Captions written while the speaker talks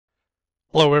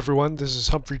Hello everyone, this is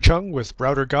Humphrey Chung with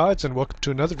RouterGods and welcome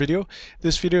to another video.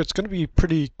 This video it's going to be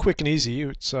pretty quick and easy.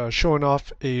 It's showing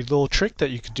off a little trick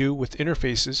that you can do with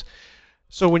interfaces.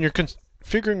 So when you're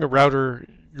configuring a router,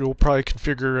 you'll probably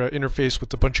configure an interface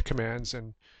with a bunch of commands,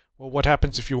 and well, what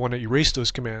happens if you want to erase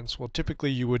those commands? Well,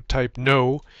 typically you would type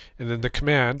no and then the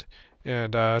command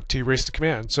and to erase the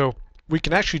command. So we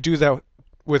can actually do that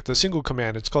with a single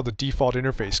command. It's called the default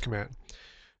interface command.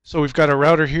 So we've got a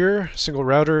router here, single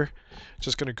router.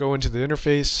 Just going to go into the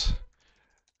interface,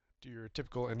 do your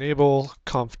typical enable,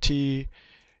 conft,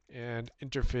 and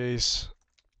interface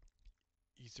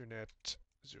Ethernet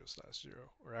 0/0,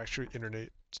 or actually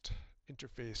internet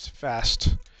interface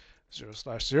fast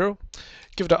 0/0.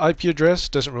 Give it an IP address,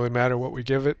 doesn't really matter what we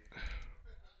give it.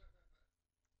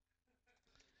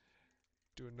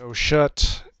 Do a no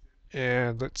shut,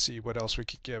 and let's see what else we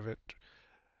could give it.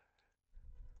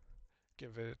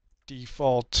 Give it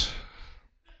default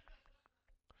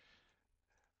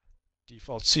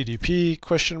CDP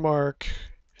question mark,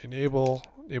 enable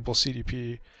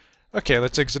CDP. Okay,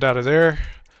 let's exit out of there.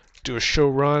 Do a show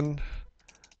run.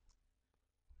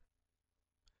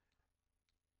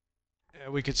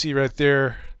 And we can see right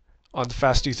there on the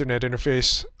fast Ethernet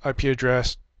interface, IP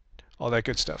address, all that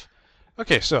good stuff.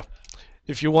 Okay, so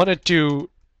if you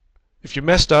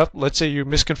messed up, let's say you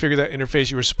misconfigured that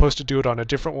interface, you were supposed to do it on a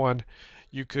different one,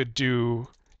 you could do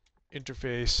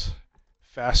interface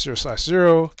fast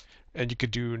 0/0, and you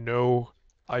could do no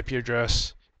IP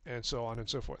address, and so on and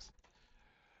so forth.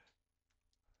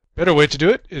 Better way to do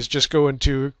it is just go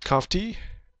into conft,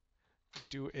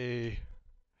 do a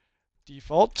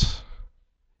default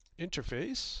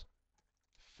interface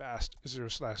fast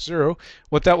 0/0.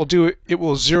 What that will do, it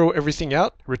will zero everything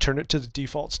out, return it to the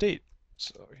default state.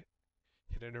 So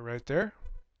hit enter right there.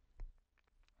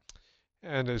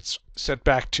 And it's set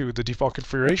back to the default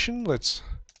configuration. Let's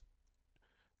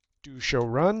do show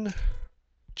run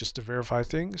just to verify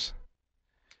things.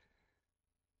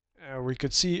 We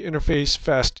could see interface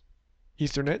fast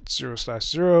Ethernet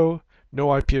 0/0,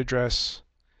 no IP address,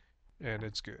 and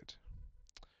it's good.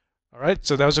 Alright,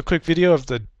 so that was a quick video of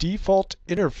the default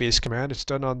interface command. It's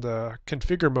done on the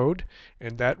configure mode,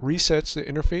 and that resets the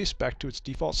interface back to its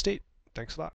default state. Thanks a lot.